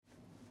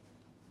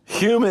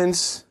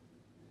Humans,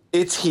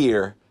 it's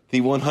here, the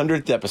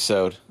 100th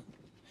episode.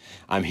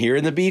 I'm here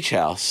in the beach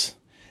house.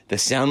 The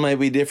sound might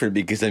be different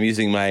because I'm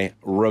using my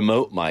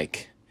remote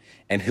mic.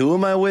 And who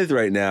am I with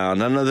right now?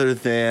 None other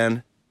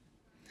than...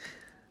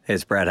 Hey,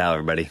 it's Brad Howe,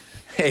 everybody.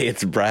 Hey,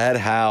 it's Brad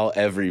Howe,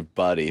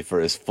 everybody,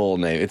 for his full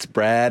name. It's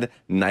Brad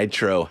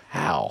Nitro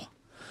Howe.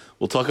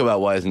 We'll talk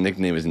about why his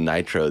nickname is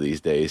Nitro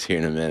these days here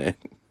in a minute.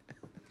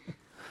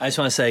 I just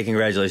want to say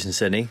congratulations,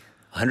 Sydney.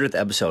 100th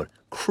episode.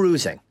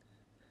 Cruising.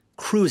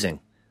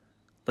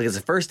 Like it's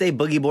the first day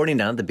boogie boarding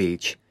down at the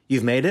beach.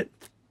 You've made it.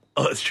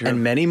 Oh, that's true.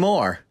 And many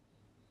more.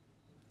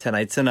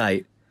 Tonight's the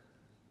night.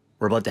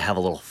 We're about to have a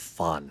little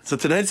fun. So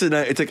tonight's the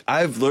night. It's like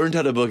I've learned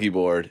how to boogie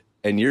board,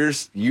 and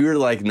you're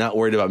like not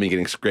worried about me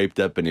getting scraped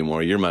up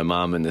anymore. You're my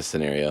mom in this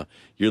scenario.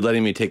 You're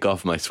letting me take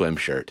off my swim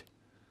shirt.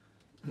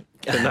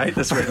 Tonight,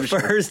 the swim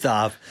shirt. First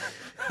off,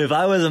 if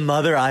I was a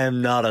mother, I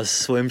am not a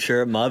swim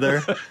shirt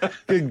mother.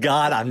 Good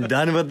God, I'm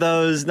done with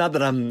those. Not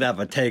that I'm have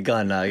a take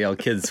on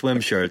kids' swim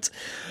shirts,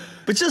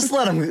 but just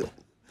let them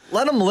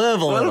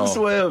live a little. Let them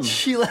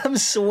swim. Let them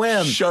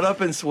swim. Shut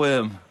up and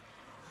swim.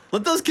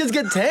 Let those kids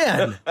get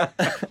tan.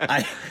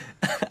 I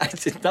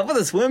enough with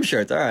the swim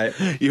shirts. All right.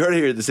 You heard it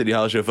here at the City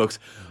Hall Show, folks.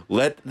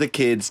 Let the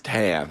kids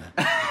tan.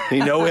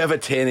 You know we have a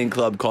tanning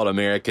club called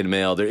American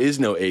Male. There is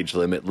no age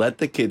limit. Let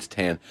the kids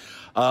tan.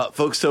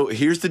 Folks, so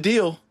here's the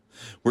deal.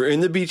 We're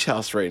in the beach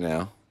house right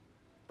now.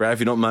 Brad, if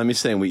you don't mind me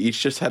saying, we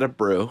each just had a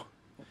brew.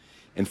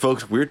 And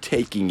folks, we're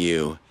taking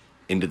you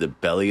into the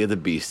belly of the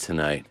beast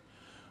tonight.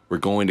 We're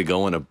going to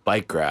go on a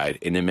bike ride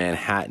into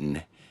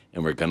Manhattan,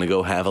 and we're going to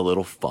go have a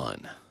little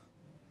fun.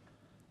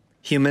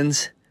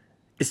 Humans,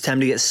 it's time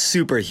to get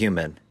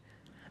superhuman.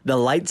 The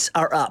lights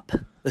are up.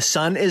 The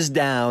sun is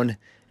down.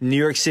 New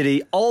York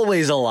City,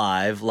 always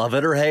alive. Love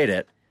it or hate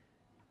it.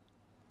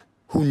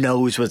 Who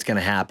knows what's going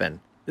to happen?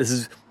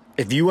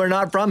 If you are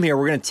not from here,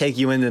 we're going to take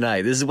you in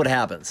tonight. This is what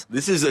happens.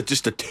 This is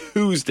just a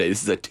Tuesday.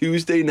 This is a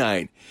Tuesday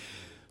night.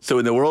 So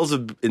in the words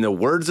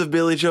of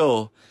Billy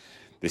Joel,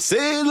 they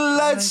say the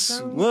lights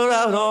were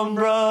out on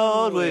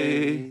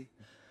Broadway.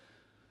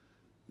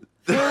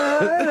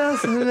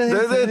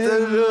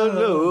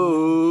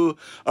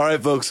 All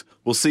right, folks,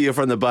 we'll see you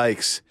from the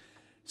bikes.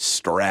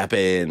 Strap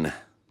in.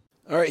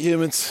 All right,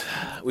 humans,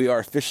 we are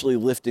officially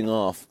lifting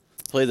off.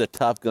 Play the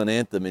Top Gun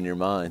anthem in your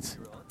minds.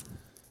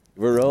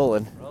 We're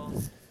rolling.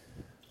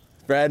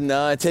 Brad and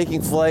I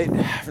taking flight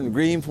from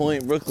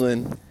Greenpoint,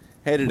 Brooklyn,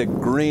 headed to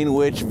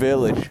Greenwich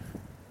Village,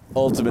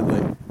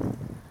 ultimately.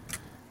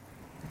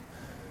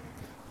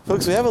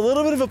 Folks, we have a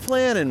little bit of a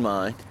plan in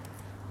mind.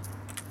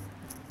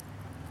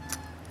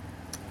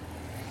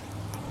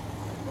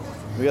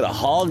 We got a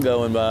hog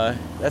going by.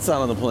 That's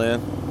not on the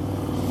plan.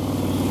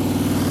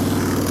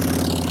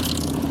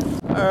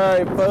 All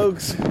right,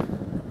 folks.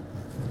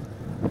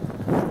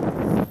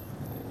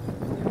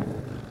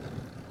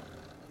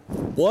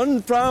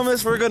 One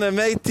promise we're going to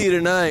make to you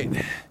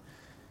tonight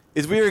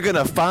is we are going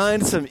to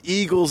find some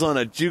Eagles on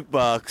a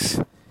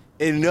jukebox,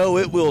 and no,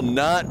 it will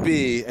not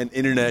be an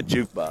internet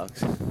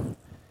jukebox.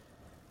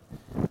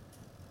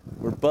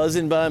 We're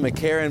buzzing by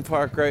McCarran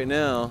Park right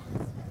now,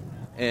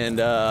 and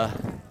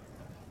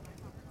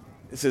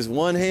this is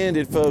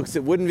one-handed, folks.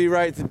 It wouldn't be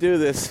right to do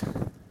this.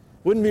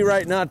 Wouldn't be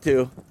right not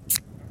to.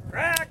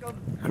 Crack 'em.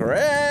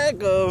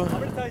 Crack 'em. I'm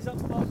going to tell you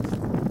something, folks.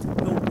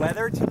 The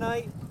weather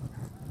tonight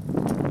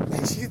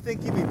makes you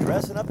think you'd be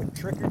dressing up and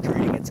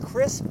trick-or-treating. It's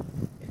crisp.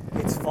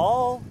 It's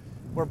fall.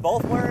 We're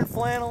both wearing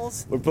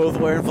flannels.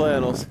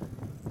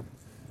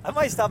 I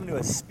might stop into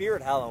a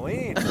Spirit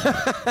Halloween.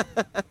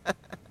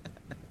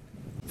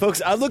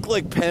 Folks, I look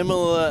like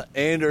Pamela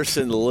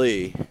Anderson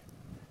Lee.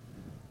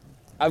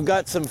 I've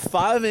got some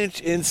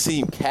 5-inch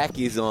inseam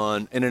khakis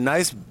on and a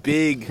nice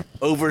big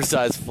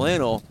oversized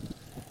flannel,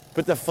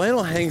 but the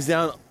flannel hangs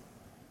down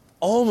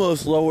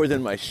almost lower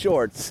than my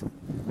shorts.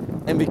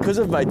 And because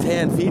of my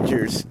tan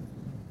features,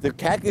 the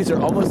khakis are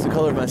almost the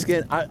color of my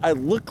skin. I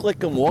look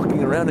like I'm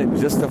walking around in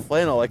just a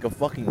flannel like a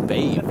fucking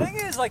babe. The thing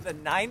is, like, the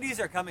 90s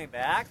are coming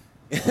back,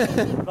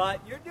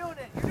 but you're doing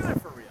it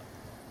for real.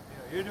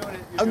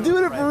 I'm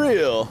doing it for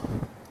real.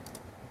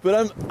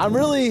 But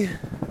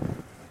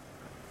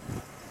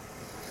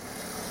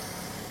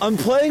I'm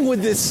playing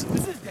with this.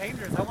 This is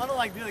dangerous. I want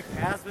to do the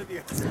cast with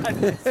you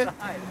side by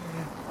side.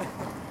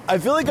 I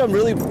feel like I'm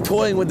really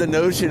toying with the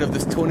notion of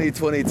this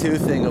 2022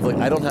 thing of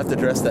I don't have to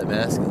dress that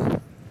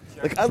masculine.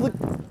 Sure. I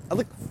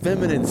look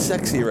feminine,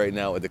 sexy right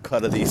now with the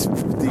cut of these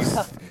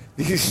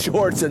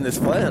shorts and this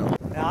flannel.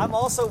 Now I'm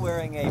also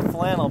wearing a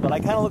flannel, but I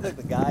kind of look like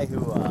the guy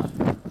who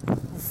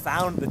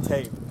found the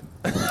tape.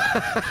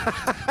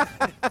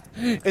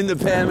 In the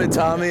Pam and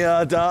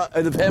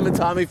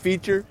Tommy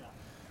feature. Yeah.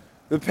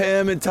 The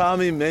Pam and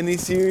Tommy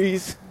miniseries.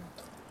 It's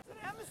an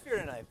atmosphere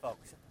tonight,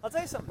 folks. I'll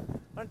tell you something.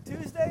 On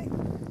Tuesday,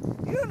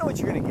 you don't know what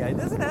you're going to get.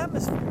 There's an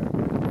atmosphere.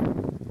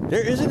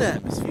 There is an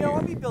atmosphere.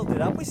 When we built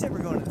it up, we said we're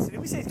going to the city.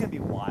 We say it's going to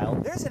be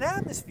wild. There's an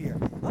atmosphere.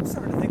 I'm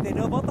starting to think they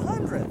know about the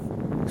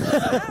 100th. There's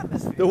an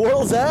atmosphere. The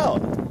world's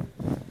out.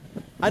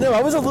 I know,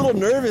 I was a little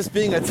nervous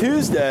being a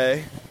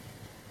Tuesday.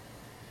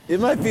 It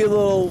might be a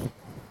little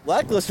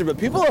lackluster, but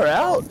people are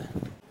out.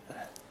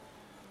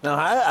 Now,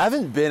 I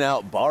haven't been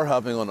out bar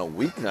hopping on a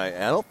weeknight,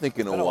 I don't think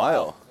in a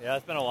while. Yeah,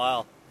 it's been a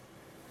while.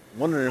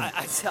 Wondering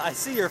I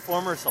see your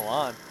former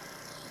salon.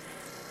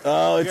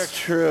 Oh, it's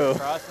true.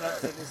 Crossing up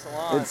Sydney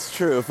Salon. It's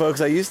true,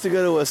 folks. I used to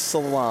go to a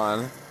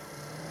salon.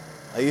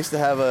 I used to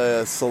have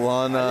a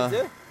salon. I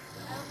did too.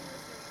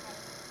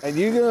 And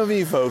you know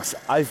me, folks.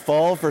 I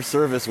fall for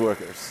service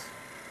workers.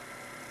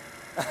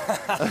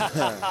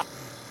 I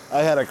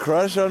had a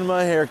crush on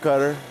my hair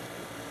cutter.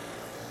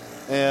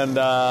 And,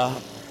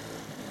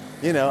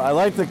 you know, I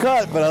like the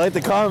cut, but I like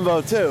the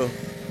combo too.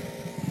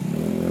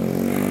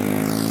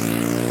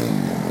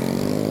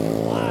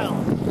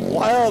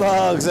 Wild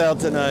hogs out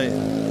tonight.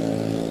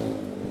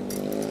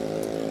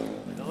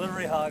 The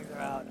delivery hogs are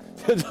out.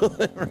 The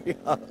delivery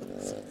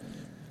hogs.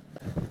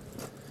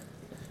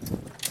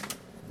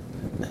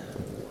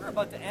 We're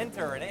about to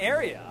enter an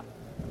area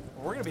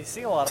where we're going to be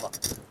seeing a lot of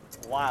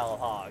wild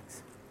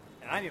hogs.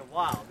 And I mean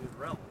wild, these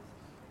rebels.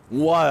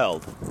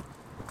 Wild.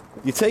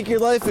 You take your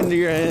life into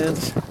your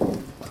hands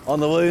on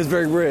the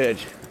Williamsburg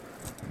Bridge.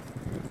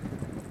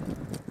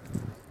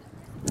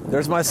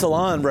 There's my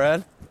salon,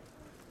 Brad.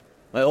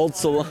 My old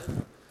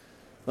salon.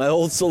 My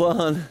old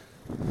salon.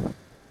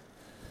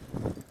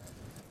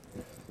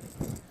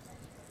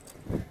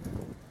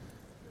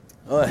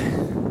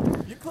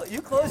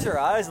 You close your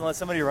eyes and let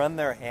somebody run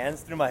their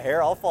hands through my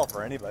hair, I'll fall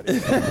for anybody.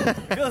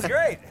 It feels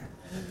great.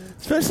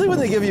 Especially when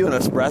they give you an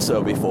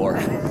espresso before.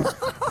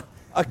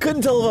 I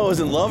couldn't tell if I was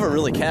in love or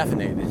really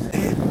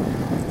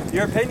caffeinated.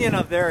 Your opinion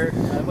of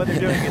what they're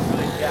doing gets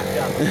really jacked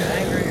up.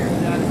 Angry or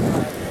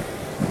satisfied.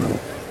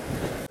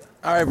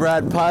 All right,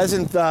 Brad, pies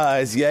and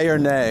thighs, yay or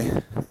nay?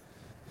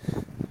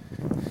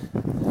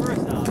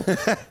 First off,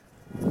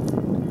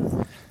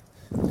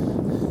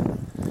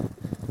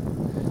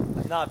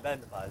 I've not been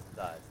to Pies and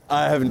Thighs.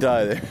 I haven't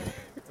either.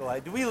 So,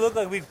 do we look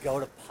like we'd go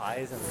to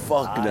Pies and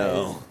Fuck Thighs?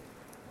 no.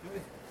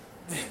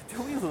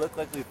 Do we look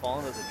like we've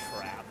fallen into a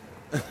trap?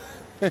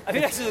 I think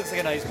it actually looks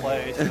like a nice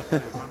place. Run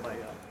by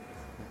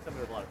somebody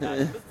with a lot of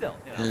passion, but still,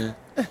 you know.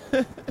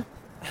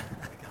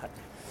 God.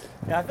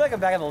 Yeah, I feel like I'm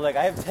back on the lake.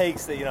 I have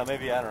takes that, you know,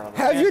 maybe, I don't know.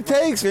 Have your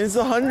takes, man. It's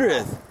the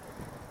 100th.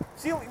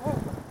 See, I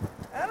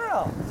don't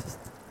know.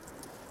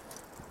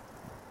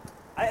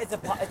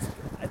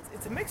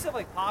 It's a mix of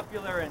like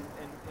popular and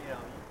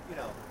you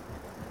know.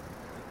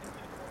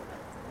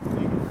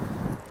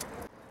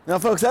 Now,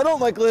 folks, I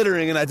don't like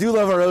littering, and I do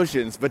love our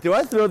oceans, but do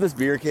I throw this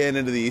beer can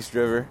into the East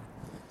River?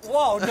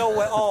 Whoa, no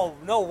way. Oh,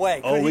 no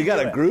way. Oh, we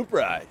got a group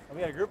ride. Oh,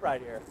 we got a group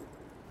ride here.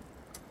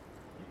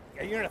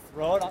 Are you going to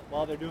throw it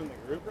while they're doing the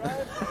group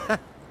ride?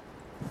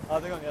 Oh,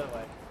 they're going the other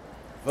way.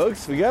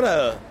 Folks, we got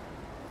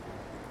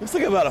looks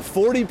like about a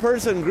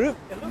 40-person group.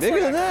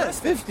 Bigger than that,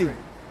 50. Oh,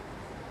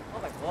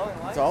 my glowing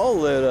lights. It's all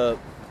lit up.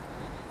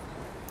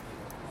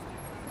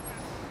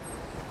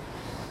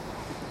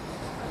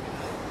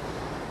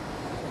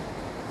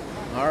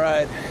 All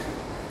right.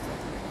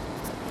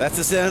 That's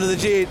the sound of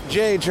the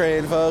J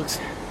train, folks.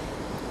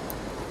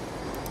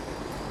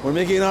 We're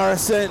making our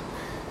ascent.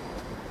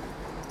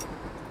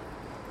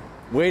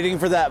 Waiting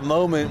for that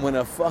moment when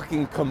a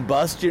fucking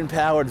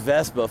combustion-powered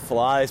Vespa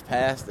flies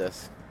past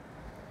us.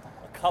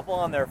 A couple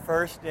on their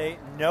first date,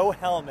 no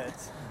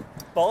helmets.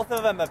 Both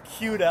of them have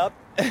queued up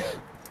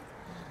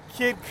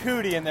Kid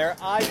Cootie in their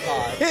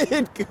iPod.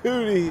 Kid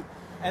Cootie.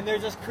 And they're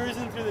just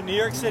cruising through the New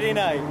York City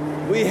night.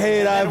 We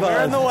hate iPods.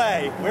 We're in the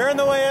way. We're in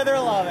the way of their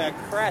love. And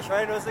crash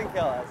right into us and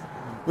kill us.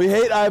 We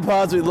hate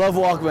iPods. We love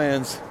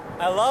Walkmans.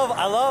 I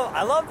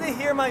love to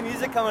hear my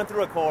music coming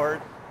through a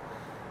chord.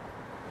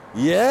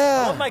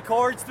 Yeah. I love my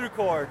chords through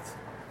chords.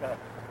 Go ahead.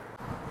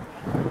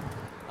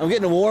 I'm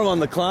getting warm on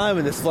the climb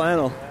in this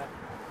flannel. Yeah.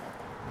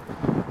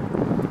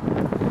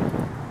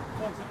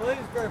 Folks, the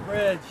Williamsburg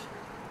Bridge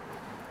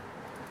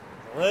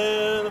is a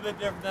little bit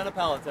different than a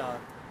Peloton.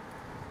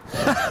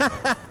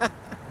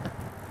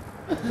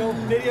 No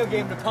video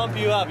game to pump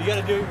you up. You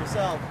got to do it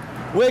yourself.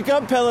 Wake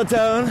up,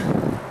 Peloton.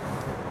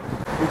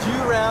 Would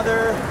you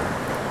rather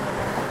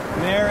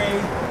marry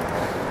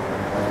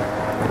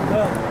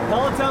a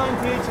Peloton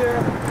teacher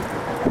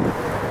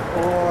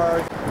or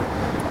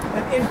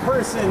an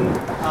in-person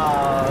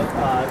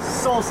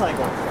Soul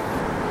Cycle?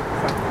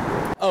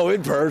 Oh,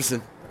 in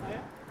person. Oh,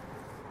 yeah?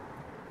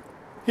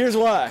 Here's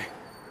why.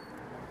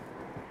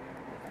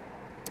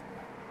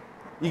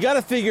 You got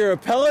to figure a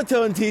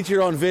Peloton teacher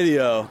on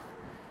video,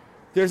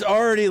 there's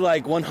already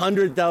like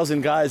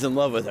 100,000 guys in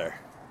love with her.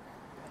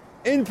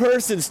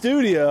 In-person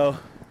studio,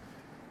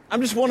 I'm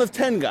just one of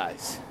 10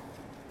 guys.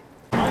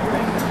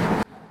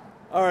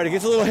 All right, it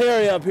gets a little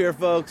hairy up here,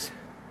 folks.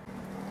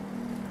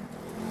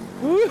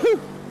 Woo-hoo.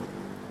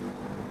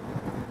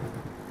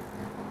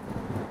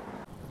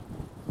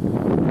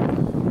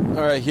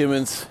 All right,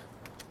 humans,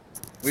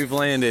 we've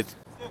landed.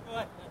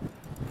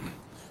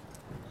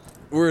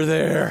 We're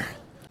there.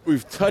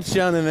 We've touched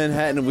down in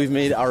Manhattan and we've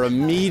made our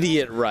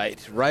immediate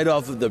right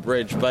off of the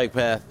bridge bike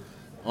path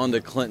onto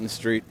Clinton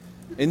Street.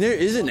 And there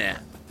is an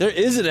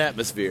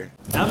atmosphere.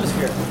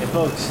 Atmosphere. Hey,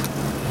 folks,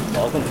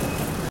 welcome.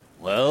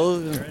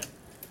 Well,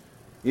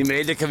 You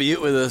made the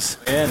commute with us.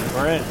 We're in.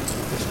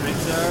 The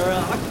streets are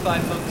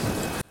occupied,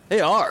 folks.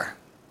 They are.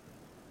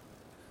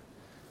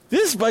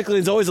 This bike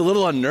lane's always a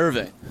little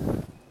unnerving.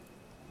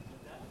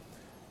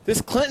 This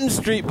Clinton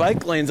Street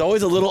bike lane's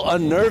always a little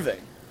unnerving.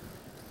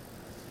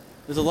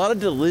 There's a lot of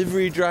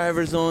delivery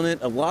drivers on it.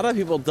 A lot of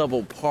people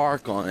double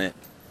park on it.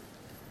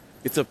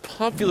 It's a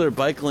popular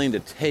bike lane to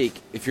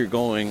take if you're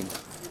going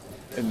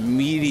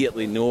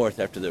immediately north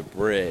after the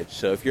bridge.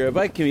 So if you're a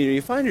bike commuter,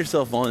 you find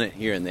yourself on it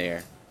here and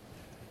there.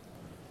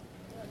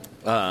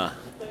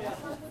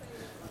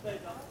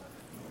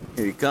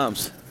 Here he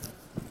comes.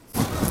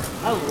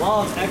 I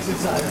love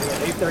exercising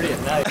at 8:30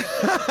 at night.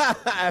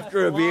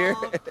 After a beer.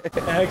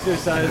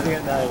 Exercising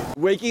at night.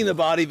 Waking the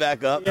body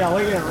back up. Yeah,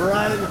 waking it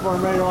right before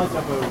I'm ready to launch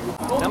a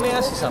move. Let me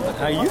ask you something.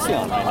 How are you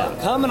feeling right now?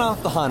 Coming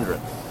off the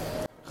 100th.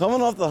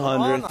 Coming off the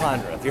 100th.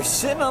 100th. You're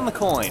sitting on the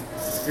coin.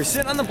 You're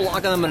sitting on the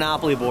block on the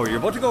Monopoly board. You're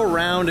about to go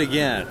around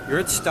again. You're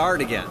at start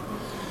again.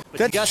 But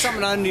you got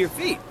something under your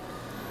feet.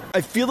 I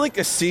feel like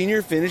a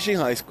senior finishing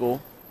high school,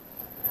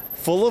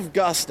 full of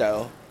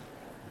gusto.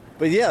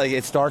 But yeah, like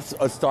it starts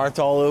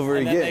all over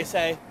again. And then they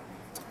say,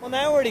 well,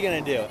 now what are you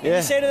going to do? And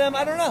you say to them,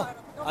 I don't know.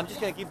 I'm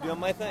just going to keep doing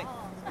my thing.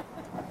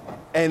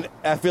 And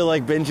I feel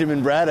like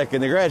Benjamin Braddock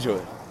in The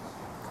Graduate.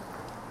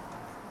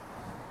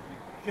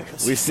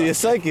 We see a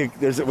psychic.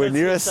 We're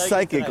near a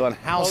psychic on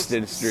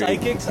Houston Street.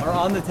 Psychics are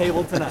on the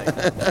table tonight.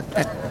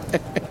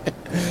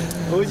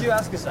 Who would you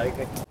ask a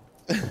psychic?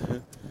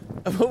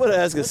 What would I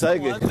ask a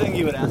psychic? One thing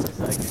you would ask a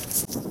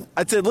psychic.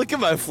 I'd say, look at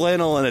my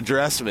flannel and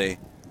address me.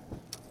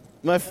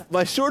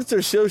 My shorts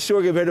are so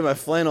short compared to my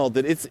flannel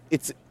that it's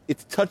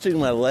touching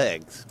my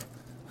legs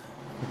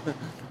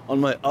on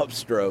my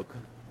upstroke.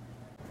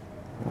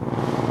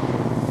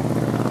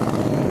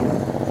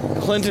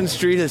 Clinton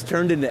Street has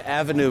turned into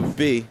Avenue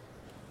B.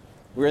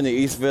 We're in the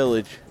East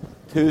Village,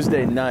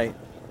 Tuesday night,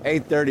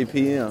 8:30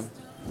 p.m.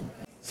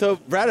 So,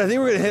 Brad, I think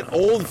we're going to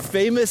hit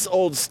famous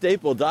old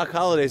staple, Doc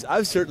Holliday's.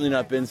 I've certainly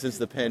not been since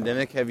the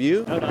pandemic. Have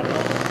you? No, not at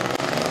all.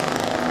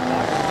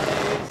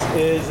 Doc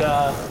Holliday's is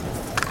a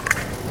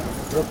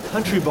real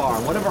country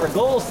bar. One of our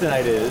goals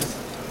tonight is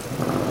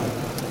we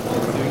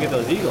can get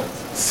those Eagles.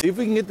 See if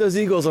we can get those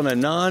Eagles on a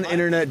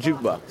non-internet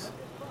jukebox.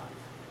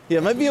 Yeah,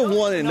 it might be a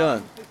one and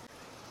done.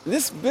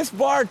 This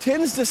bar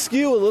tends to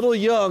skew a little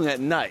young at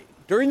night.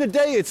 During the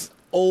day, it's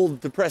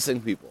old,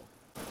 depressing people.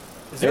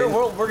 Is there a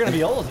world we're going to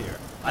be old here?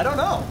 I don't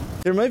know.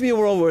 There might be a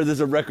world where there's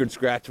a record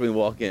scratch when we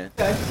walk in.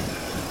 Okay.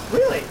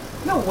 Really?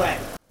 No way.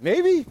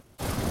 Maybe.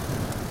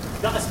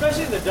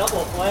 Especially the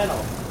double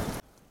flannel.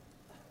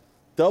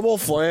 Double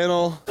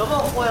flannel.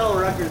 Double flannel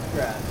record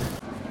scratch.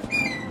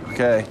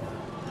 Okay.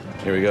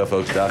 Here we go,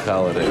 folks. Doc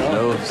Holliday.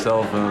 No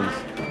cell phones.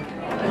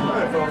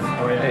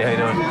 Hey, how you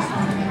doing?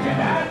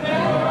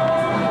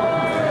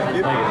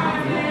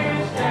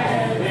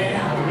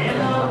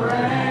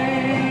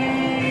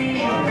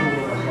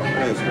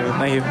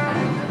 Thank you.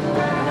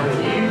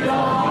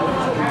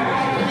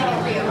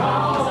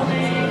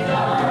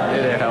 Hey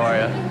there, how are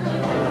you?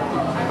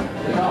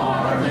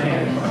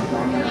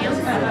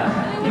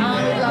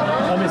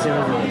 Let me see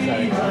what's on the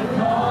side.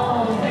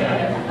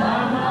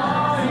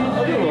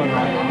 I'll do one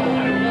right.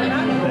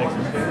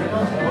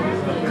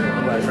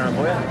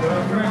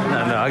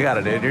 No, I got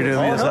it, dude. You're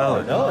doing me a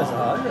solid. No, it's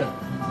 100.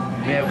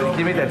 Yeah, can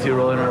you make that 2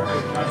 roll in wrong?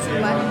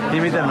 Can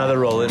you make that another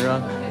roll in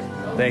wrong?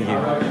 Thank you.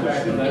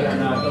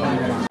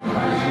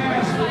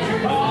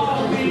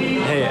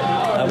 Hey, I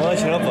want to let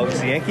you know, folks,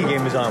 the Yankee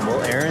game is on.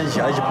 Will Aaron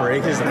Judge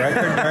break his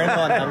record during the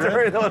 100?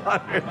 During the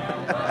 100.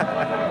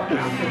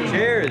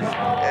 Cheers.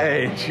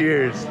 Hey,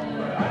 cheers.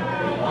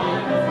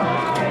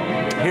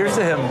 Here's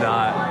to him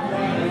not.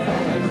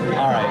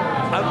 All right.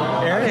 I'm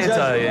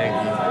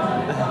anti-Yankee.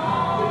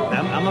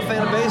 I'm a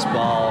fan of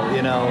baseball.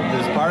 You know,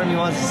 there's part of me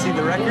wants to see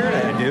the record.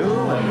 I do.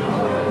 And,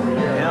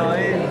 you know,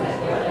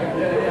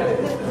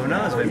 who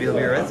knows? Maybe he'll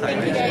be a Red Sox.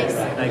 Thank you, guys.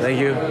 Thank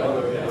you.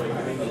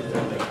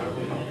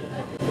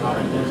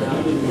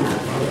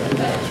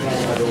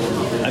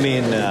 I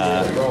mean,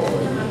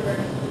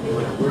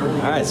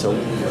 all right, so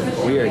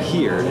we are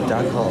here at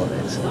Doc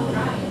Holliday's.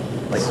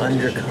 Like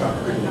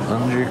undercover.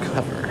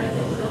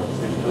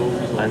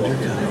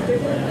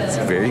 It's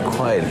very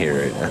quiet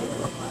here right now.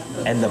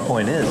 And the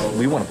point is,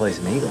 we want to play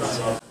some Eagles.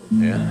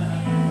 Yeah.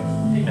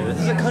 And this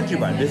is a country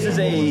bar. This is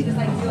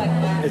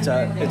it's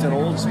an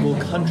old school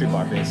country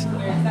bar,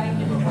 basically.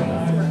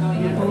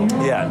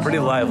 Yeah, pretty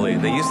lively.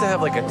 They used to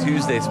have like a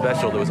Tuesday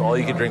special that was all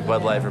you could drink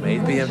Bud Light from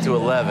 8 p.m. to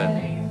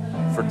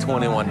 11 for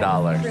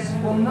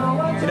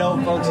 $21. You know,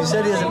 folks, you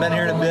said he hasn't been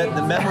here in a bit.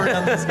 The memory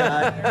of this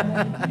guy.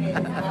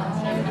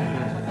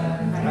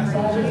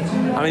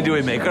 I mean, do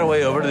we make our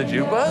way over to the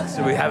jukebox?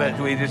 Do we have it?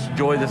 Do we just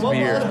enjoy this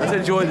beer? Let's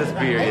enjoy this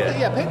beer.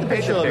 Yeah, paint the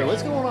picture a little bit.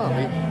 What's going on?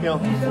 You know,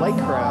 light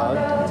crowd.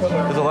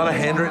 There's a lot of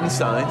handwritten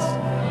signs.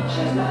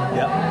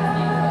 Yep.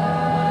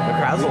 The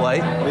crowd's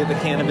light. We have the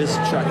cannabis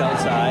truck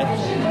outside.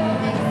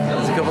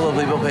 There's a couple of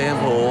people paying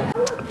pool.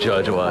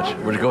 Judge Watch.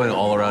 We're going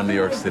all around New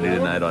York City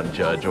tonight on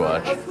Judge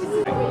Watch.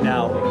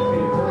 Now,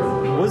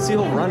 what's the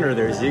old runner?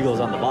 There's Eagles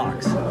on the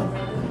box.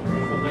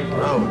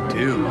 Oh,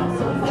 dude.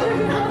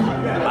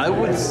 I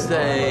would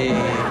say...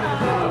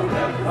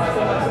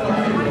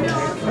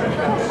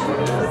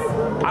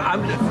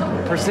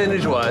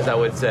 percentage-wise, I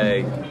would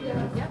say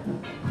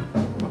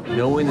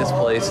knowing this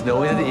place,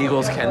 knowing that the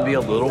Eagles can be a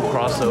little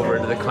crossover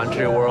into the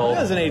country world.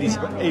 There's an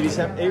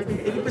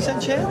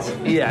 80% chance?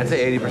 Yeah, I'd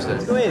say 80%.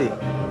 Let's go 80.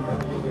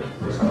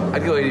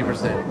 I'd go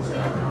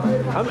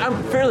 80%.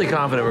 I'm fairly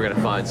confident we're going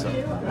to find some.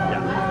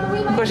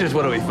 Yeah. The question is,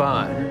 what do we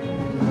find?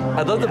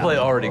 I'd love to play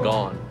Already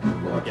Gone.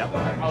 Yep.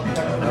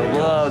 I'd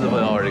love to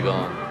play Already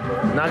Gone.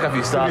 Knock a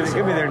few socks. It's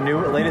going to be their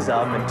latest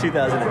album in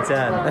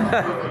 2010.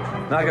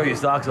 Knock a few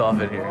socks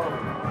off in here.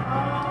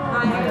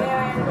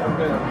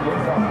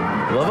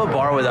 Love a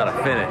bar without a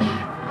finish.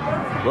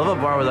 Love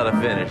a bar without a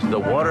finish. The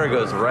water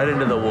goes right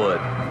into the wood.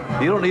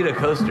 You don't need a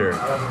coaster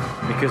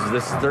because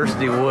this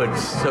thirsty wood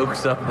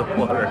soaks up the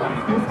water.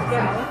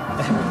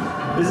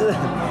 This is a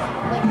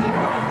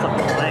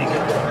plank.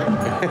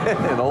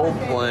 An old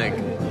plank.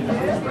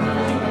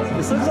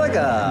 This looks like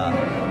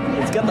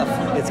it's got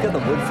the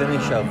wood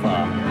finish of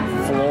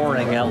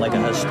flooring out like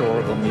a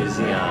historical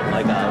museum,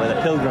 like where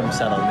the Pilgrims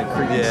settled in the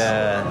creeks.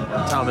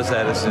 Yeah, Thomas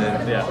Edison.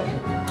 Yeah.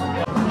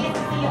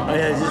 Oh,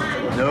 yeah,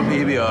 just No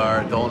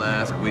PBR, don't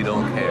ask, we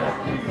don't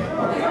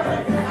care.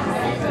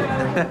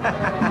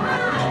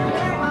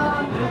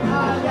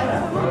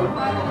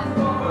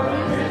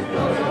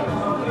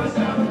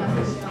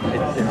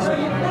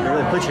 it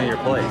really puts you in your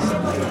place.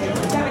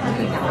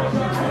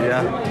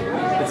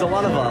 Yeah. It's a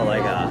lot of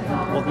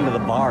welcome to the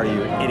bar,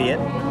 you idiot.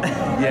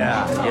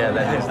 Yeah,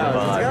 that is the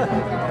vibe.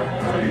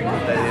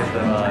 That is the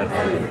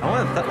vibe. I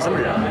want to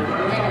somebody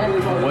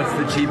down. What's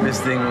the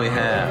cheapest thing we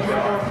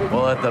have?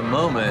 Well, at the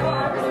moment,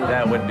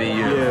 that would be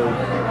you.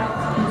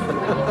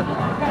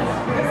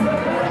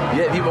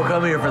 Yet people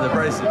come here for the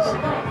prices.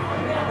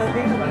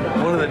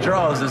 One of the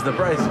draws is the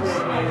prices.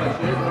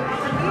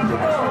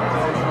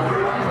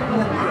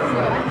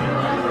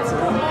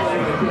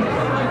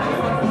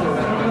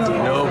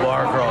 No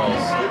bar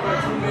crawls.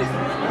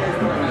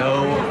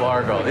 No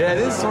bar crawls. Yeah,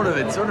 it's sort of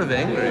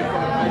angry.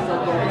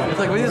 It's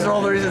like, well, these are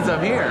all the reasons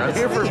I'm here. I'm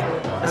here for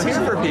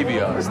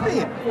PBR. What's the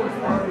theme?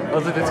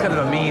 Well, it's kind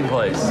of a mean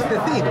place. The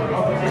theme.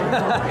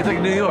 It's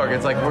like New York.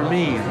 It's like, we're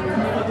mean.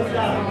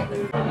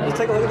 Let's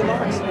take a look at the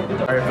bars.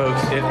 All right,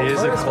 folks, it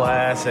is a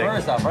classic.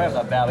 First off, right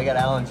off the bat, we got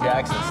Alan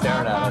Jackson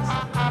staring at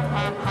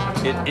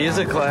us. It is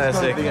a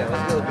classic.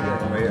 Let's go to the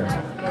beginning right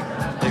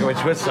here. Take away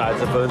switch sides.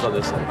 The phone's on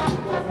this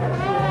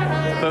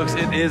side. Folks,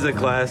 it is a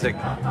classic.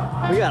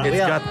 We got it.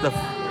 It's got the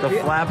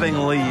flapping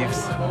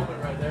leaves.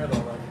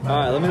 All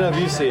right, let me know if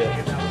you see it.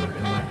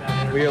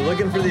 We are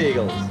looking for the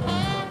Eagles.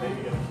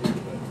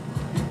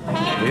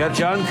 We got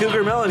John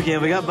Cougar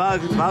Mellencamp. We got Bob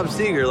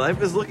Seger.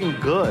 Life is looking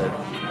good.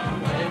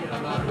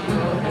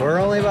 We're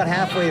only about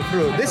halfway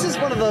through. This is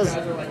one of those,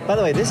 by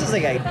the way, this is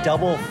like a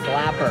double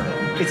flapper.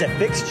 It's a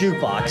fixed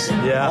jukebox,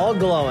 Yeah. all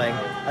glowing,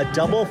 a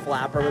double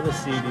flapper with the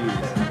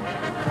CDs.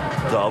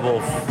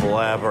 Double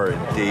flapper,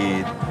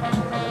 indeed.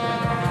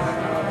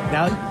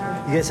 Now,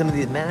 you get some of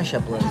these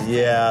mashup lists.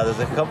 Yeah, there's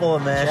a couple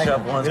of Check mashup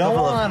 'em. ones. We don't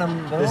couple want of,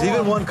 'em. There's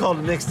even one called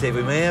mixtape.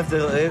 We may have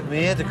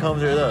to comb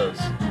through those.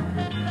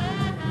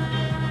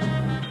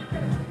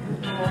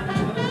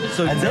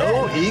 So That's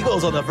no it.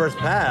 Eagles on the first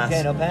pass.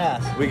 Okay, no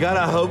pass. We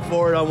gotta hope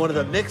for it on one of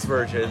the mixed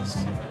versions.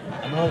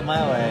 I'm gonna look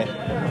my way.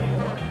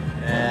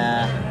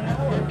 Yeah.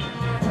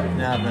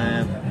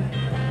 Nothing.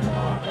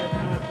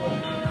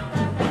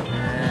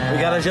 We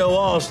got a Joe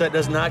Walsh. That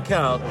does not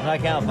count. Does not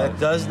count, That folks.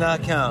 does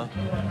not count.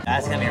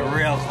 That's gonna be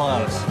real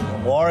close.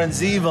 Warren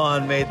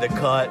Zevon made the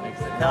cut,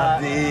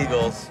 not the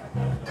Eagles.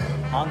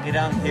 Honky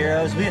Tonk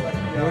Heroes. We're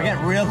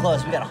getting real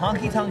close. We got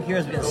Honky Tonk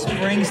Heroes. We got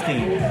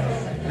Springsteen.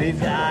 We've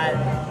got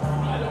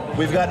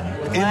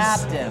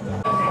Clapton.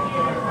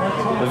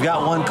 We've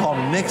got one called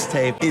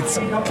Mixtape. It's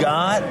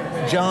got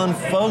John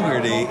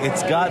Fogerty.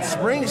 It's got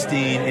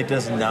Springsteen. It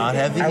does not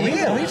have the Are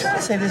Eagles. we trying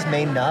to say this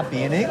may not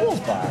be an Eagles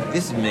bar?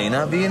 This may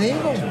not be an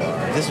Eagles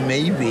bar. This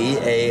may be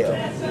a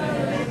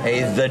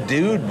The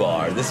Dude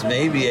bar. This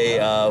may be a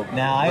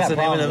Now, I what's got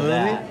the name of the problems with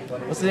movie?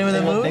 that. What's the name of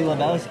the movie? Big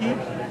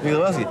Lebowski? Big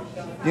Lebowski.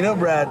 You know,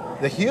 Brad,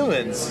 the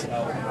Humans.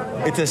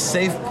 It's a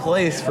safe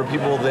place for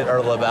people that are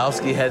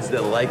Lebowski heads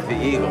that like the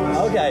Eagles.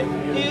 Okay.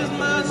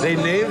 They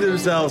named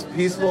themselves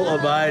peaceful,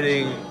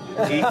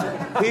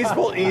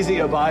 easy,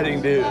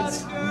 abiding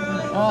dudes.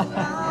 All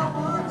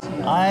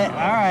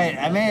right.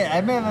 I may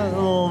have a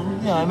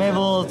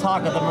little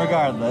talk with them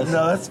regardless.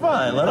 No, that's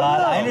fine. Let them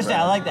know. I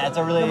understand. I like that. It's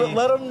a really. No, but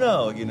let them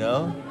know, you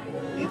know.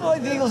 People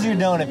like the Eagles, you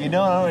don't. If you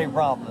don't, I don't have any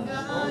problem.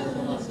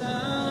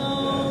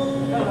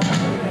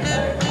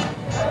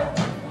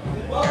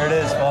 There it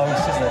is, folks.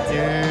 Just a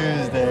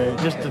Tuesday.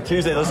 Just a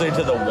Tuesday listening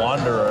to The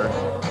Wanderer.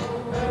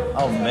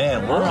 Oh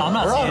man, we're I'm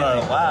not on seeing our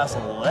anything. last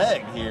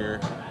leg here.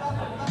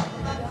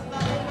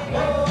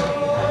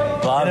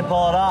 Didn't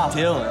pull it off.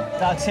 Dylan,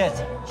 Doc's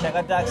hits. Check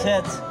out Doc's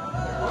hits.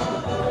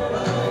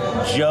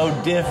 Joe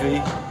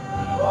Diffie,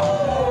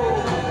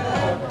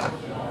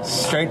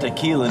 Straight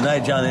Tequila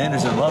Night. John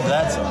Anderson, love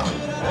that song.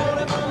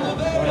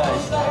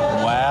 Nice.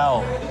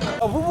 Wow.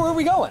 Oh, where are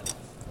we going?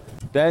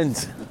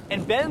 Ben's.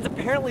 And Ben's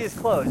apparently is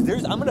closed.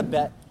 I'm gonna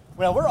bet.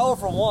 Well, we're 0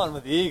 for 1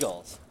 with the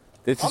Eagles.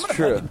 This I'm is gonna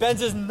true. bet that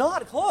Ben's is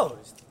not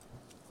closed.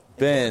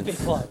 Ben's. It can't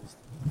be closed.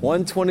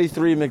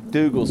 123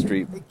 McDougal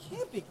Street. It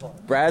can't be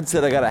closed. Brad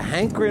said, I got a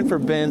hankering for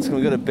Ben's. Can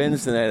we go to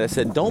Ben's tonight? I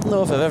said, don't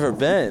know if I've ever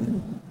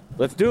been.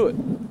 Let's do it.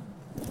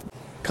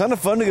 Kind of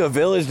fun to go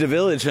village to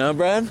village, huh,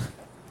 Brad?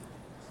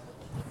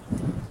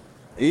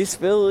 East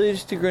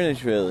Village to Greenwich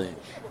Village.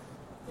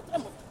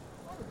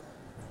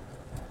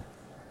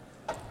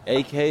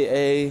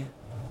 AKA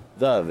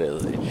the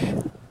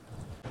Village.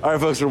 All right,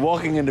 folks, we're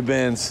walking into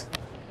Ben's.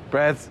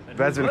 Brad's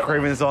been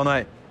craving this all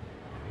night.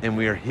 And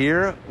we are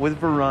here with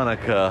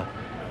Veronica.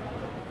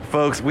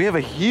 Folks, we have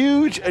a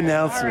huge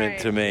announcement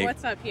to make.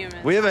 What's up,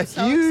 humans? We have a I'm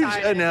so huge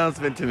excited.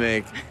 announcement to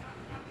make.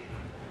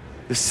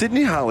 The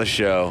Sydney Hollis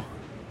Show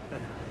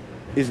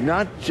is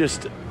not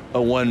just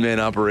a one-man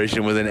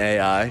operation with an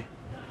AI.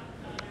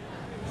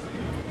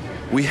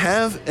 We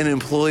have an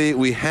employee,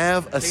 we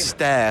have a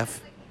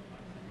staff.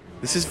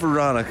 This is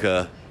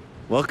Veronica.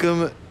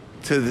 Welcome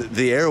to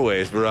the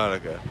airways,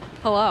 Veronica.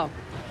 Hello.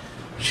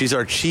 She's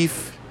our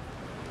chief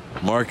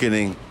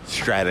marketing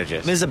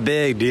strategist. This is a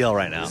big deal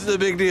right now. This is a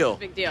big deal.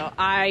 Big deal.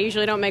 I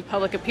usually don't make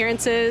public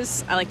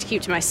appearances. I like to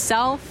keep to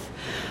myself.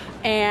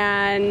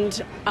 And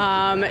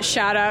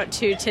shout out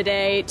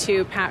today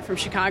to Pat from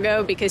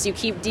Chicago, because you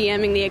keep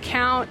DMing the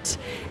account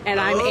and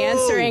I'm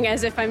answering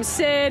as if I'm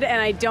Sid, and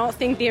I don't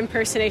think the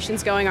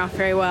impersonation's going off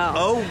very well.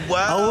 Oh,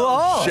 wow.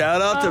 Oh.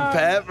 Shout out to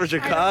Pat for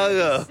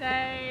Chicago.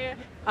 Say,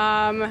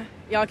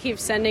 y'all keep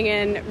sending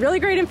in really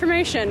great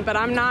information, but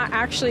I'm not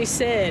actually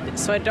Sid,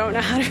 so I don't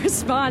know how to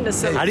respond to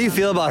some. How do you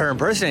feel about her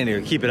impersonating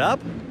you? Keep it up?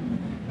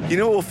 You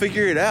know, we'll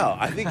figure it out.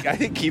 I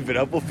think keep it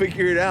up. We'll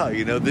figure it out.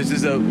 You know, this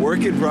is a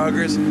work in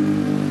progress.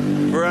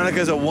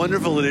 Veronica's a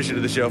wonderful addition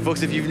to the show.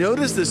 Folks, if you've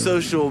noticed the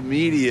social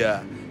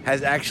media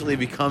has actually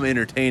become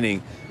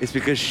entertaining, it's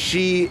because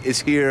she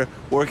is here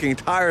working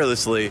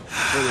tirelessly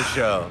for the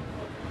show.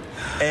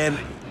 And,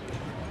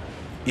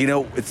 you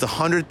know, it's the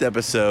 100th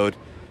episode.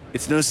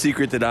 It's no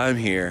secret that I'm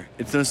here.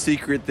 It's no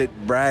secret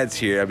that Brad's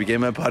here. I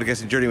began my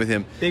podcasting journey with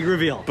him. Big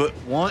reveal. But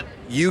want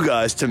you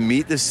guys to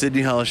meet the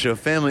Sydney Hollis Show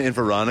family, and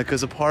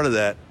Veronica's a part of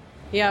that.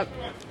 Yep.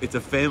 It's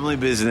a family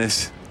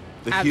business.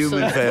 The Absolutely.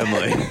 human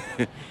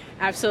family.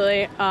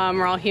 Absolutely.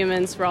 We're all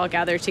humans. We're all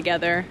gathered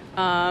together.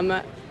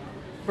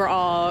 We're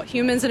all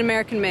humans and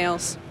American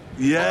males.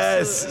 Yes.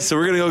 Absolutely. So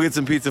we're going to go get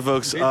some pizza,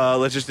 folks.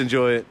 Let's just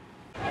enjoy it.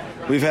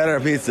 We've had our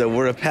pizza.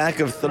 We're a pack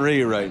of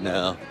 3 right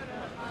now.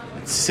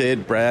 It's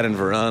Sid, Brad, and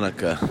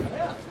Veronica.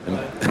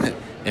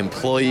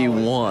 Employee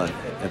 1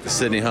 at the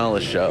Sydney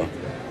Hollis Show.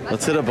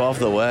 Let's hit up off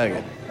the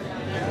wagon.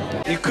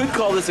 You could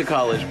call this a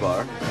college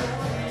bar.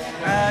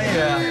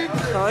 Yeah.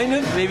 Kind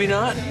of, maybe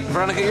not.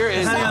 Veronica, you're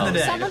in. Depending on the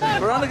day. Some of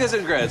them. Veronica's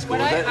in grad school.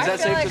 What Is that I feel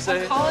safe like to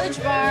say? a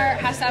college bar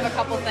has to have a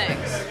couple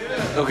things.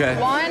 Okay.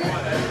 One,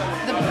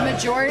 the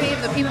majority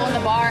of the people in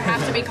the bar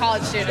have to be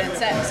college students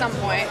at some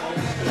point.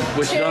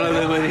 Which none of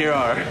them in here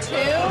are. 2,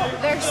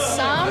 there's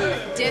some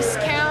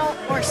discount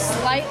or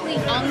slightly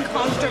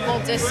uncomfortable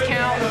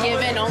discount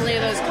given only to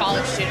those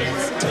college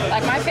students.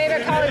 Like my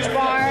favorite college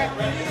bar,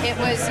 it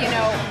was,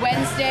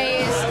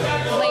 Wednesdays,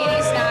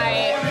 ladies'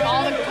 night,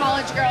 all the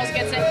college girls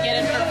get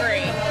in for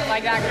free,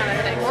 like that kind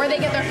of thing. Or they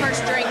get their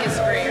first drink is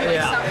free, or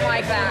like something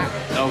like that.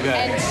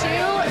 Okay. And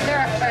 2, there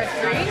are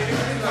 3.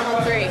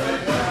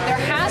 There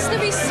has to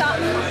be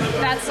something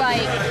that's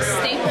like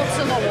stapled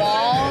to the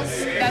walls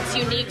that's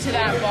unique to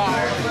that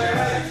bar.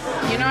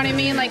 You know what I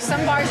mean? Like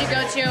some bars you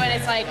go to and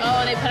it's like,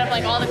 oh, they put up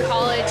like all the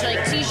college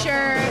like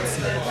t-shirts.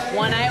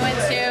 One I went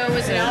to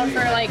was known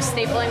for like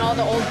stapling all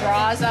the old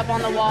bras up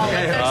on the wall.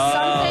 Like there's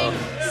something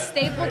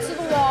stapled to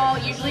the wall,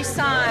 usually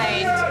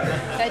signed,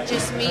 that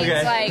just means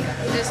like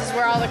this is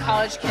where all the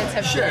college kids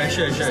have been.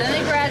 Sure. So then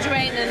they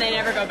graduate and then they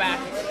never go back.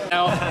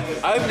 Now,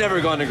 I've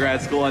never gone to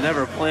grad school. I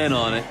never plan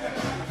on it.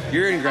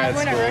 You're in grad I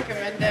wouldn't school.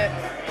 recommend it.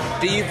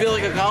 Do you feel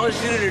like a college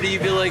student, or do you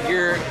feel like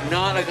you're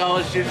not a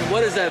college student?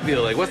 What does that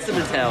feel like? What's the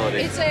mentality?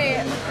 It's a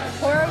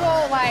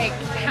horrible, like,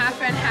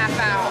 half in, half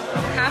out.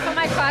 Half of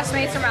my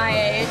classmates are my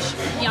age,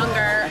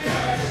 younger,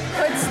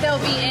 could still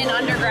be in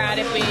undergrad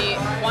if we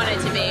wanted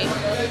to be.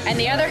 And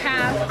the other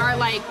half are,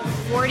 like,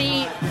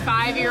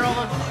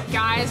 45-year-old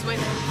guys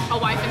with a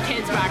wife and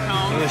kids back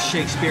home. With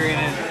Shakespearean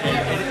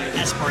and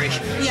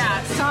aspiration.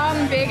 Yeah,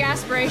 some big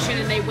aspiration,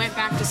 and they went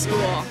back to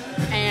school.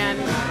 And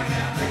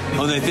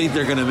Oh, they think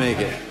they're gonna make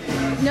it.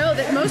 no,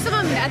 that most of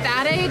them at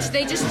that age,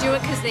 they just do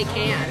it because they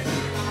can.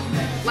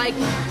 Like,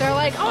 they're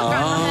like, oh, I've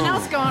got nothing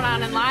else going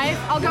on in life.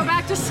 I'll go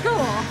back to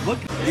school.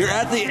 You're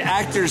at the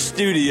actor's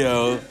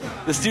studio,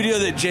 the studio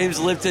that James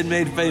Lipton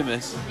made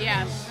famous.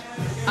 Yeah.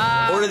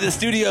 Or did the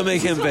studio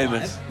make him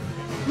famous?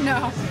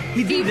 No.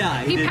 He did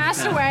die. He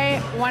passed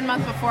away 1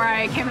 month before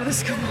I came to the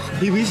school.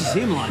 We used to see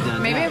him a lot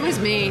down Maybe there. it was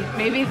me.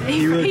 Maybe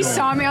really he cool.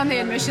 saw me on the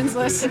admissions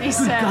list and he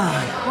said,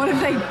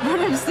 what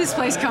is this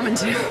place coming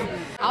to?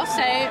 I'll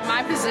say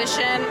my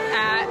position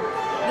at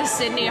the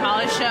Sydney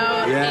Hollis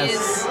Show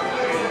is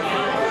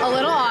a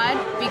little odd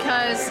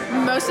because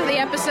most of the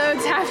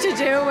episodes have to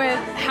do with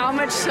how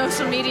much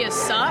social media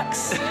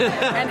sucks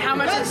and how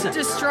much it's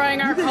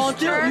destroying our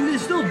culture. You can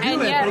still do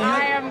and it, yet but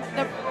I am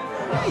the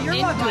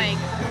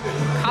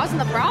causing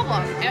the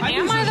problem.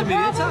 Am I the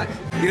problem?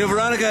 You know,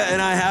 Veronica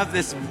and I have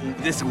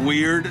this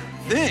weird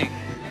thing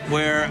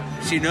where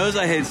she knows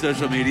I hate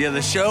social media.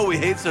 The show, we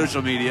hate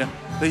social media.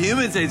 The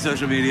humans hate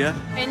social media.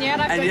 And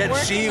yet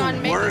she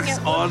works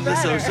on the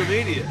social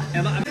media.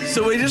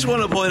 So we just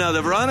want to point out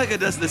that Veronica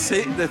does the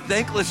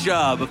thankless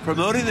job of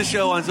promoting the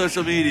show on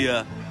social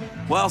media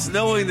whilst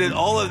knowing that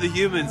all of the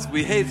humans,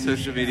 we hate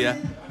social media.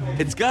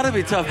 It's got to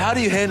be tough. How do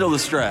you handle the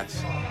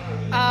stress?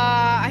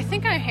 I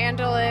think I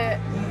handle it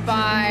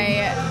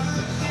by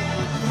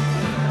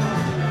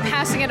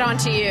passing it on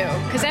to you.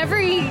 Because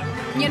every,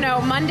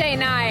 Monday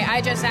night,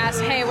 I just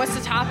ask, hey, what's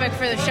the topic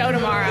for the show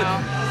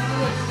tomorrow?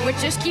 Which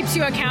just keeps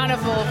you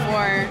accountable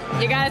for,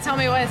 you got to tell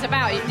me what it's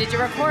about. Did you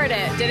record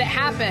it? Did it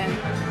happen?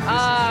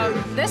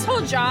 This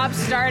whole job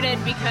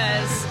started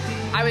because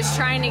I was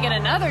trying to get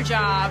another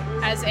job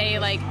as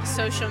a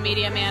social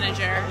media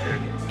manager,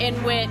 in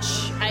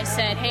which I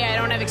said, hey, I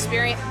don't have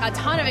a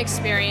ton of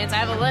experience, I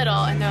have a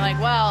little, and they're like,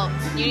 well,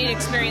 you need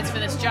experience for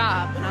this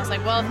job. And I was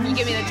like, well, if you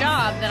give me the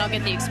job, then I'll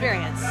get the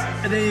experience.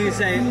 And then you can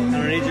say, I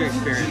don't need your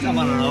experience, I'm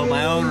on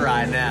my own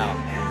ride now.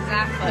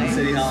 Exactly. On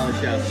City Hall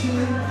show.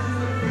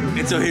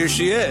 And so here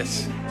she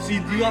is. So do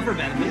you offer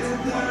benefits?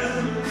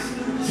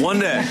 One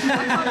day.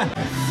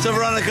 So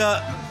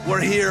Veronica,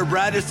 we're here.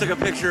 Brad just took a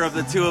picture of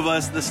the two of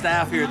us, the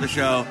staff here at the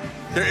show.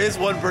 There is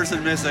one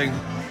person missing.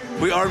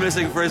 We are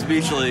missing Frizz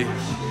Beachley.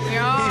 We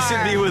are. He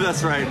should be with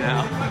us right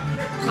now.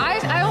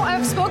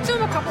 I've spoke to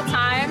him a couple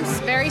times.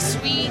 Very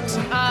sweet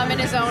in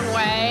his own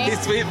way.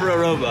 He's sweet for a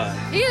robot.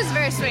 He is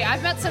very sweet.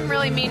 I've met some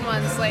really mean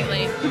ones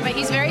lately, but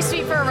he's very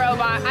sweet for a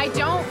robot. I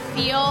don't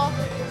feel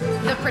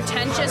the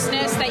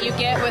pretentiousness that you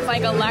get with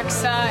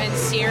Alexa and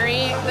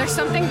Siri. There's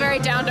something very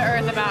down to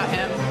earth about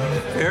him.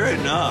 Fair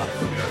enough.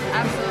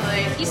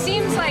 Absolutely. He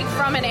seems like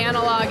from an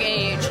analog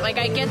age. I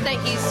get that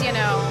he's,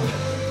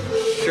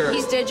 Sure.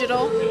 He's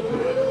digital.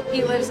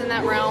 He lives in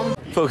that realm.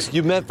 Folks,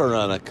 you met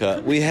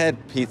Veronica. We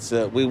had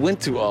pizza. We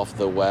went to Off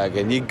the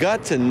Wagon. You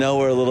got to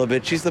know her a little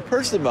bit. She's the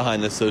person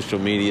behind the social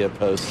media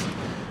posts,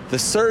 the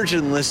surge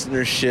in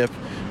listenership.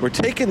 We're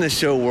taking the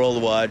show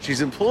worldwide.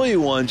 She's employee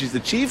one. She's the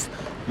chief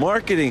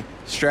marketing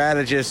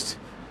strategist.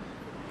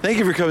 Thank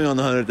you for coming on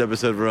the 100th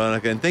episode,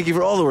 Veronica, and thank you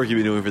for all the work you've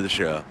been doing for the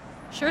show.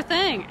 Sure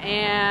thing.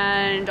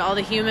 And all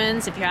the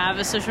humans, if you have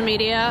a social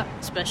media,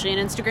 especially on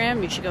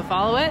Instagram, you should go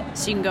follow it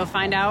so you can go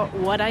find out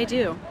what I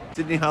do.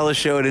 Sydney Hollis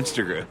Show at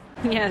Instagram.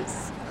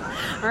 Yes.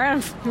 All right,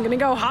 I'm going to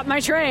go hop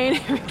my train.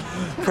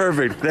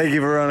 Perfect. Thank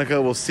you,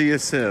 Veronica. We'll see you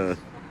soon.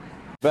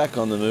 Back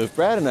on the move.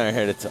 Brad and I are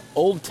headed to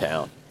Old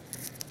Town,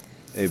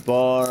 a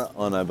bar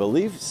on, I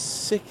believe,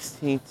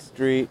 16th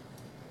Street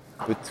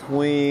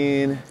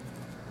between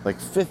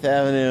 5th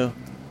Avenue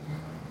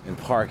and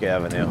Park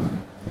Avenue.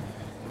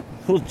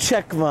 We'll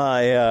check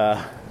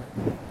my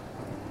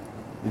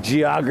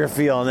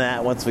geography on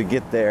that once we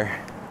get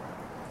there.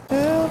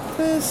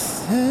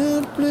 Helpless,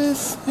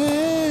 helpless, helpless.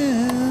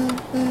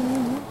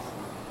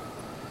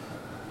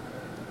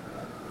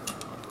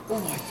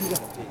 Oh, I do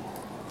gotta pee.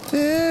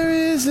 There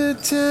is a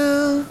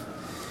town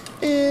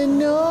in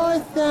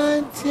North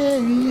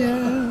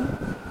Ontario.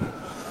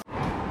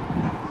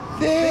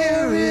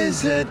 There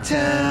is a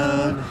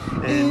town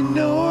in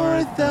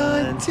North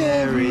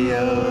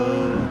Ontario.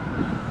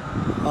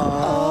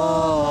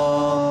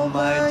 All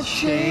my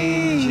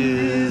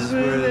changes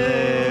were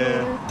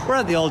there. We're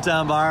at the Old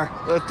Town Bar.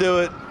 Let's do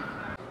it.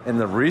 And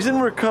the reason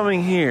we're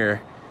coming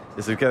here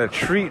is we've got a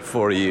treat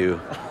for you.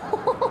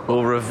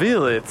 We'll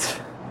reveal it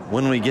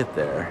when we get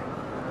there.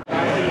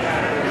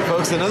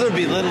 Folks, another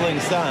belittling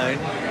sign.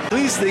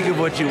 Please think of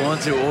what you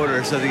want to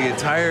order so the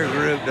entire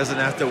group doesn't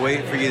have to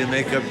wait for you to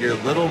make up your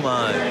little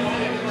mind.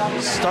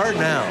 Start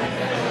now.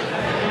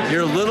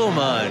 Your little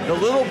mind. The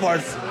little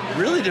part's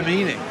really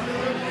demeaning.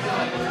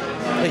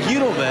 You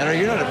don't matter.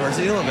 You're not a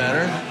person. You don't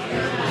matter.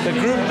 The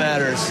group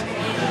matters.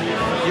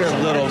 You're a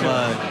little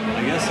mind.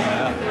 I guess so,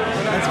 yeah.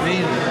 That's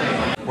mean.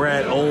 We're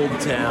at Old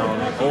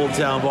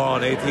Town Bar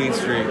on 18th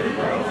Street.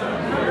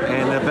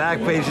 And the back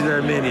page of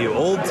their menu,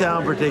 Old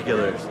Town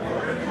particulars.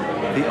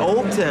 The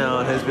Old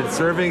Town has been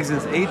serving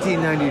since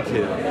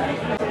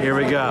 1892. Here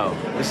we go.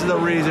 This is the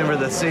reason for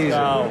the season.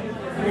 Oh.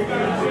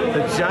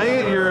 The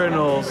giant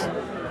urinals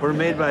were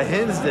made by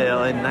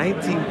Hinsdale in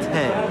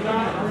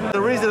 1910.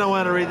 The reason I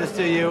want to read this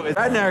to you is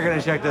right now we're going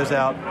to check those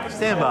out.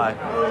 Stand by.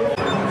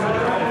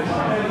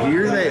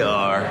 Here they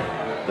are.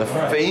 The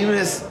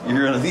famous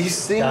urinals.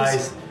 These things...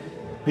 Guys,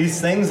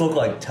 these things look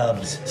like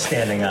tubs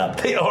standing up.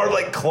 They are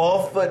like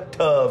clawfoot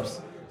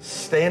tubs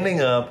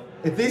standing up.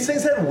 If these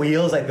things had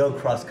wheels, I'd go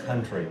cross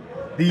country.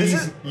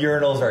 These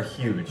urinals are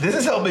huge. This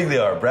is how big they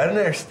are. Brad and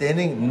I are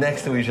standing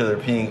next to each other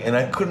peeing, and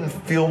I couldn't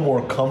feel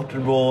more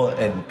comfortable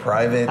and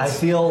private. I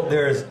feel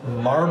there's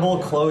marble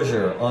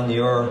closure on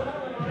your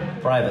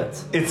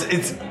privates.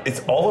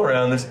 It's all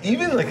around. There's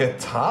even a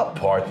top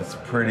part that's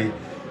pretty.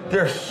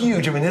 They're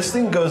huge. I mean, this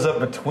thing goes up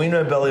between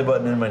my belly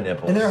button and my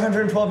nipples. And they're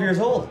 112 years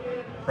old.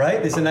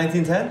 right? This is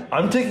 1910.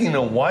 I'm taking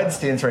a wide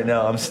stance right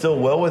now. I'm still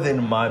well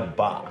within my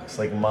box,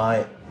 like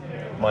my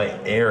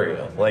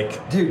area.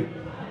 Like, Dude,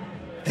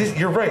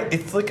 you're right.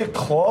 It's like a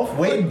clawfoot.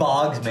 Wade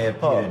Boggs may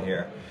have peed in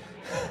here.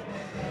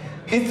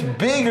 It's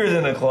bigger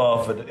than a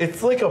clawfoot.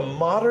 It's like a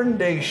modern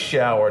day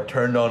shower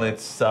turned on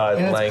its side.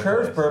 And it's lengthwise.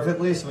 curved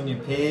perfectly, so when you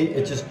pee,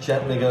 it just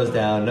gently goes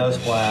down. No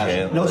splash.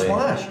 Gently. No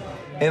splash.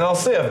 And I'll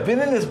say, I've been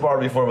in this bar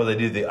before where they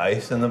do the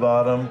ice in the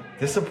bottom.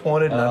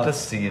 Disappointed not to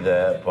see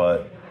that,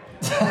 but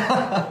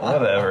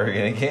whatever.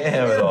 You can't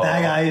have it all.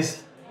 Bag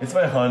ice. It's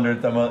my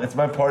 100th. It's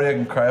my party. I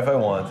can cry if I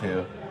want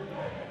to.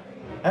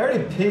 I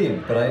already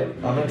peed, but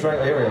I'm gonna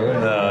try. Here we go.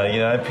 No,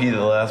 I peed at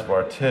the last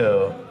bar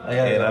too,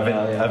 and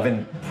I've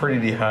been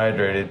pretty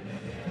dehydrated.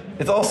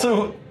 It's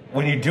also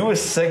when you do a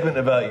segment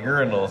about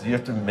urinals, you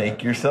have to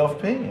make yourself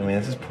pee. I mean,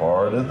 this is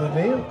part of the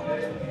deal.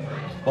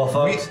 Well,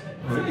 folks,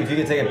 if you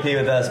could take a pee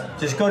with us,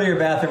 just go to your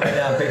bathroom right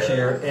now and picture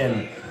you're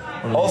in.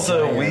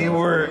 Also,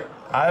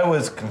 I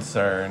was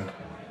concerned.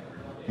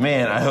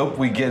 Man, I hope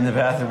we get in the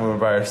bathroom when we're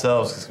by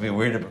ourselves because it'd be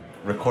weird to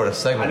record a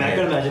segment. I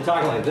couldn't imagine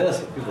talking like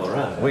this with people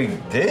around. We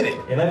did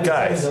it,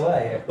 guys.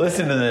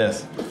 Listen to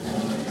this.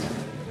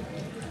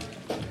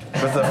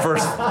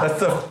 That's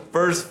the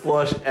first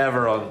flush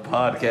ever on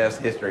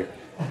podcast history.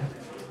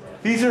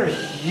 These are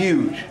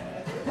huge.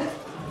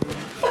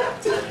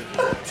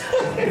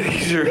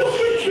 These are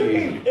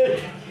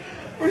huge.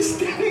 We're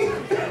standing.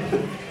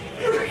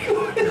 We're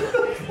recording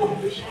the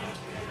flush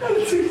on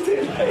a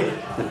Tuesday night.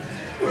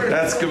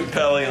 That's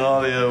compelling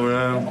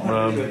audio,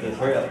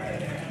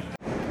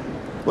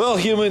 Well,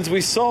 humans,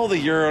 we saw the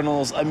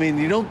urinals. I mean,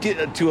 you don't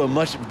get to a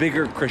much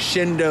bigger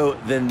crescendo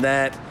than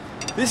that.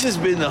 This has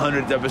been the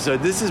 100th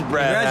episode. This is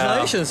Brad.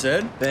 Congratulations,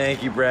 Sid.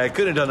 Thank you, Brad.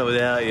 Couldn't have done it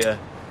without you.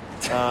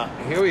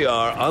 Here we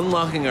are,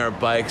 unlocking our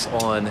bikes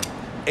on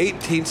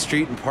 18th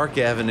Street and Park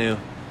Avenue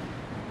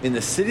in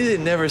the city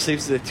that never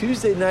sleeps. It's a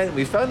Tuesday night, and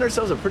we found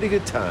ourselves a pretty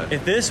good time.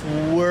 If this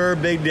were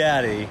Big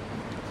Daddy,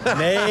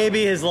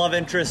 maybe his love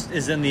interest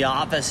is in the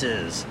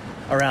offices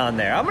around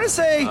there. I'm going to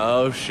say...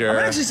 Oh, sure. I'm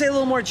going to actually say a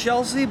little more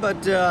Chelsea,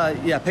 but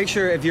yeah,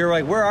 picture if you're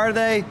like, where are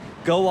they?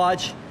 Go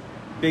watch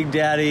Big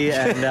Daddy,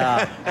 and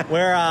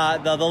where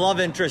the love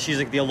interest, she's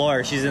like the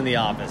lawyer, she's in the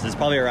office. It's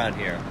probably around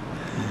here.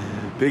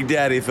 Big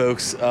Daddy,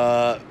 folks.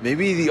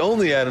 Maybe the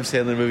only Adam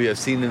Sandler movie I've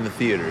seen in the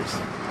theaters.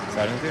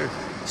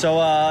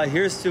 So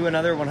here's to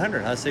another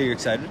 100. Huh? So you're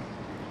excited?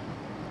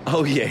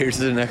 Oh, yeah, here's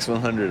to the next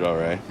 100, all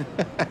right.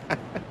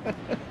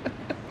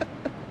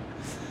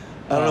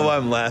 I don't know why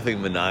I'm laughing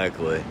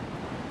maniacally.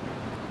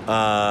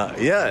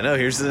 Yeah, no,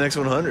 here's to the next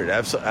 100.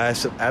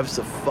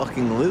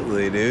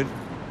 Abso-fucking-lutely, dude.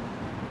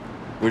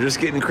 We're just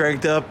getting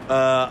cranked up.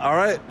 All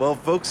right, well,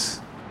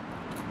 folks,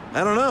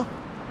 I don't know.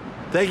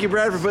 Thank you,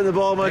 Brad, for putting the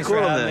ball in my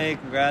court on that. Me.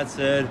 Congrats,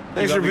 Sid.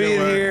 Thanks for being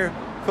here.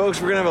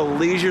 Folks, we're going to have a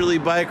leisurely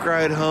bike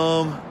ride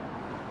home.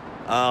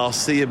 I'll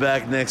see you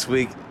back next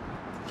week.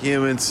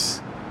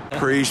 Humans,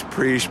 preach.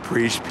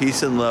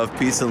 Peace and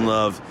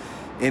love.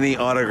 Any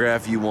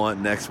autograph you want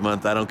next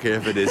month. I don't care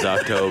if it is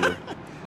October.